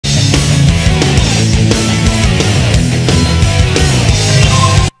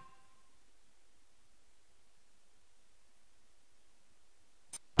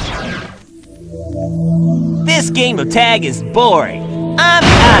game of tag is boring. I'm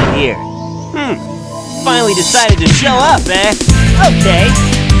out of here. Finally decided to show up, eh? Okay,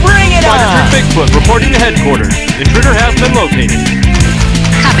 bring it Spider on! Troop Bigfoot reporting to headquarters. Intruder has been located.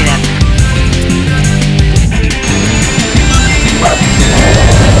 Copy that.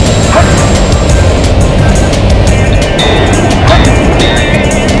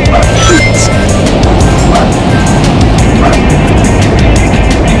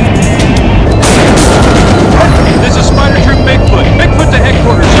 This is Spider Troop Bigfoot. Bigfoot to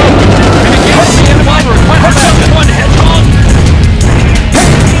headquarters. Communication over. Request one hedgehog.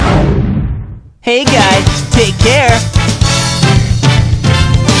 Hey guys, take care!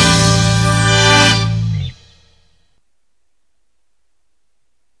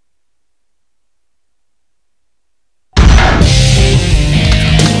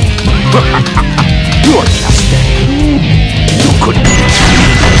 You're just dead. You couldn't be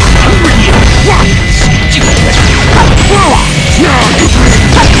hungry.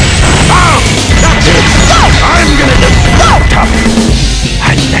 That's it. I'm gonna defeat tough. I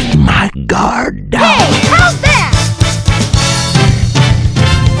let my guard down. Hey, how's that?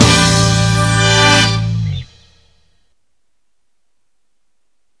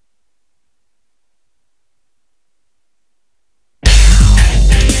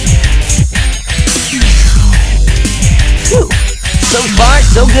 Whew. So far,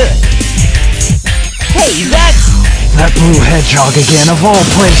 so good. Hey, that's... That blue hedgehog again, of all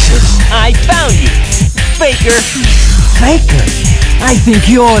places. I found you! Faker! Faker? I think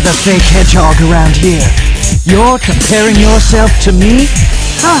you're the fake hedgehog around here. You're comparing yourself to me?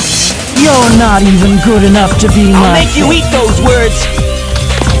 Huh? You're not even good enough to be I'll my make you eat those words!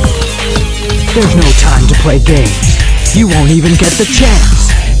 There's no time to play games. You won't even get the chance.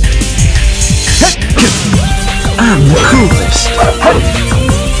 I'm the coolest.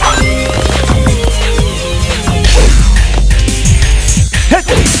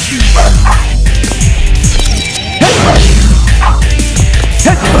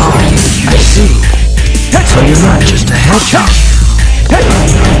 I see. So you're not just a hedgehog.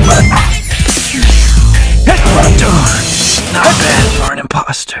 Darn. Not bad for an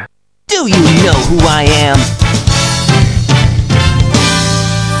imposter. Do you know who I am?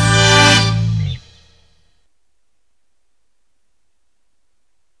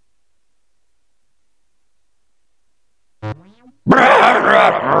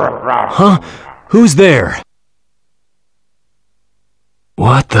 Huh? Who's there?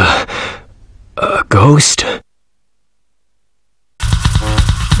 What the... A ghost?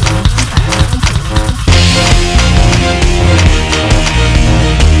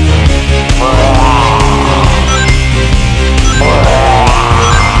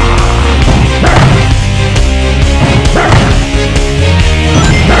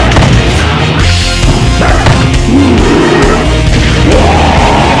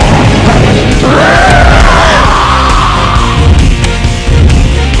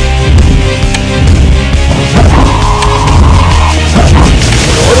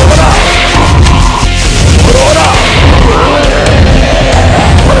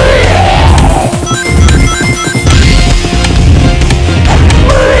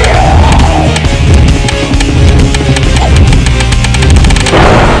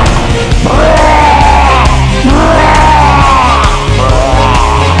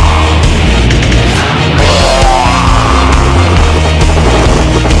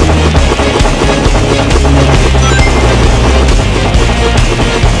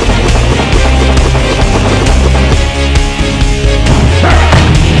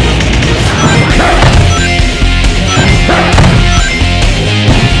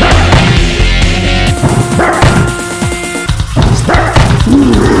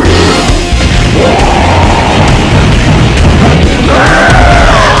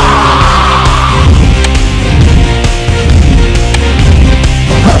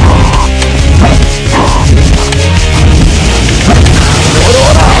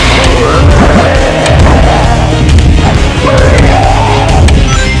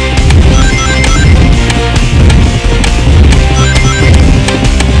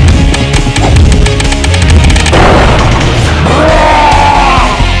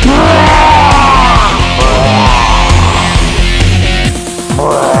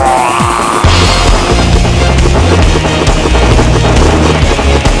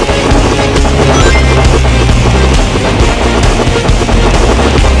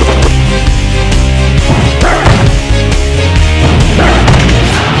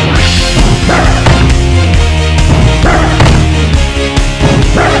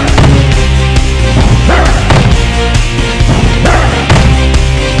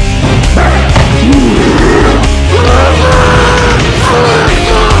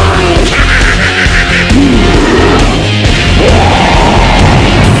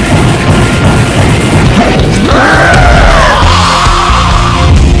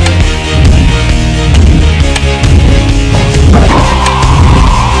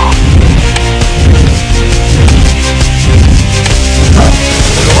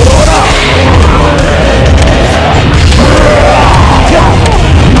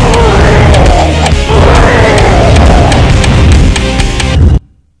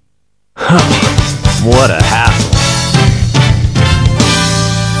 What a hassle.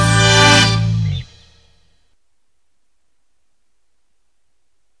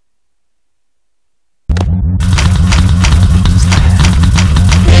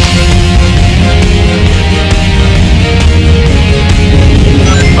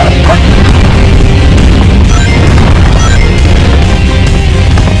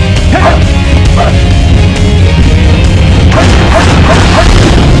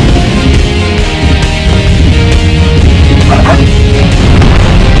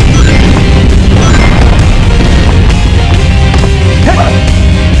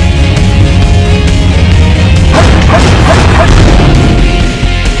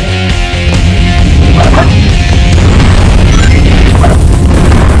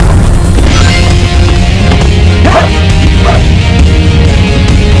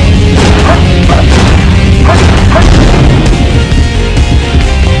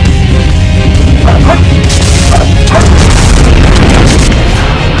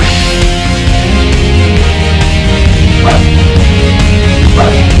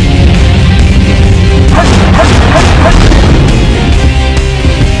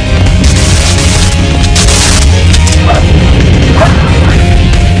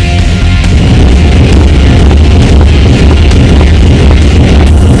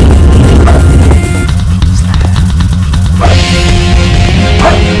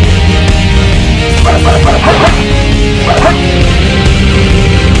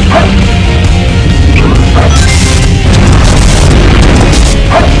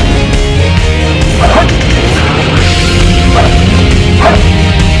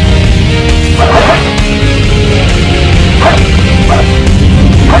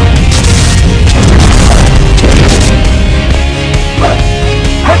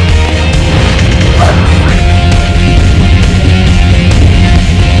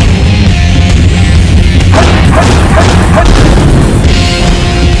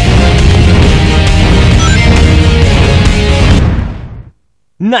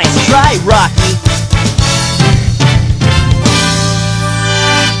 Nice try, Rocky!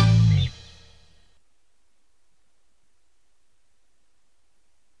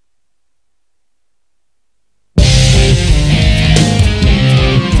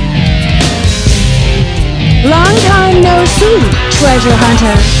 Long time no see, treasure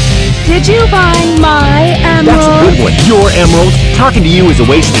hunter. Did you find my emerald? That's a good one. Your emerald. Talking to you is a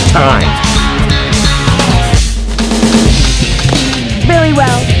waste of time. Very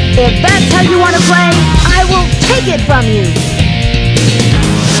well. If that's how you want to play, I will take it from you.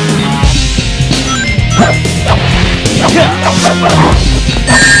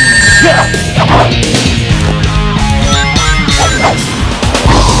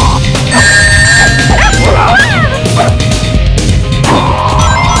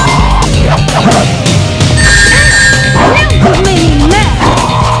 You made me mad.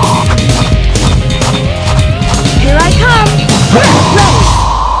 Here I come. Ready.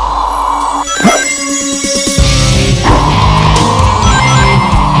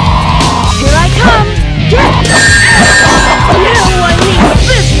 Here I come. Get. Now I mean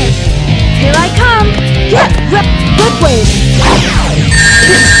business. Here I come. Get. Good way.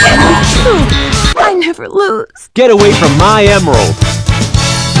 This can't be true. I never lose. Get away from my emerald.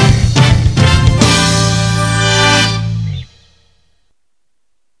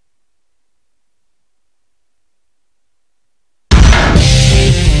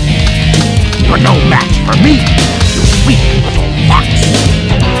 You're no match for me, you weak little fox.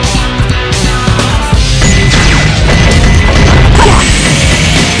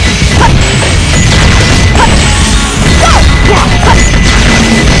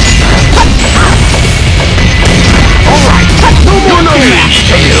 All right, no more no match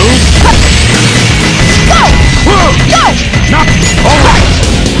to you. Go! Not all right.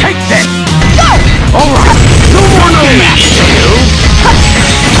 Take this. Go! All right, no more no match to you.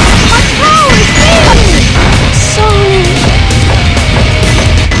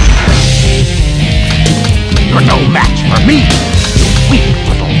 You're no match for me, you weak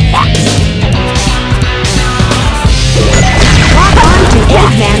little fox. Lock on to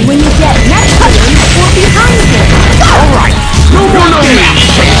Eggman when you get next to him or behind him. All right, no more no match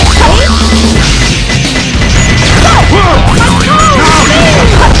to you.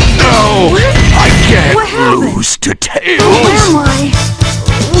 No, I can't lose to Tails. Where am I?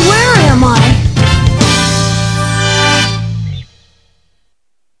 Where am I?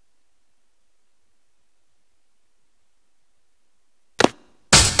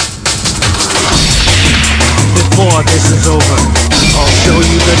 Before this is over, I'll show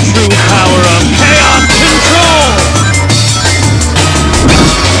you the true power of Chaos Control!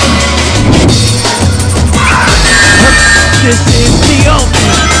 This is the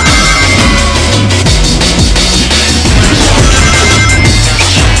ultimate.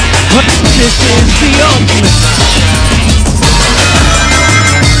 This is the ultimate.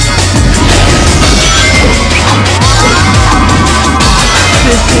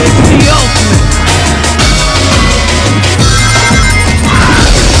 This is the ultimate.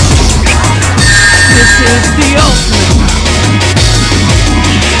 This is the ultimate.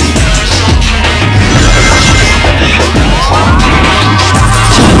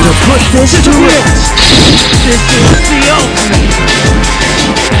 Time to put this to rest. This is the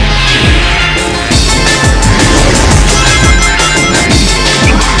ultimate.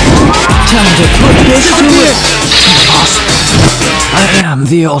 Time to put this to rest. Impossible. I am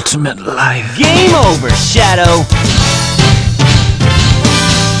the ultimate life. Game over, Shadow.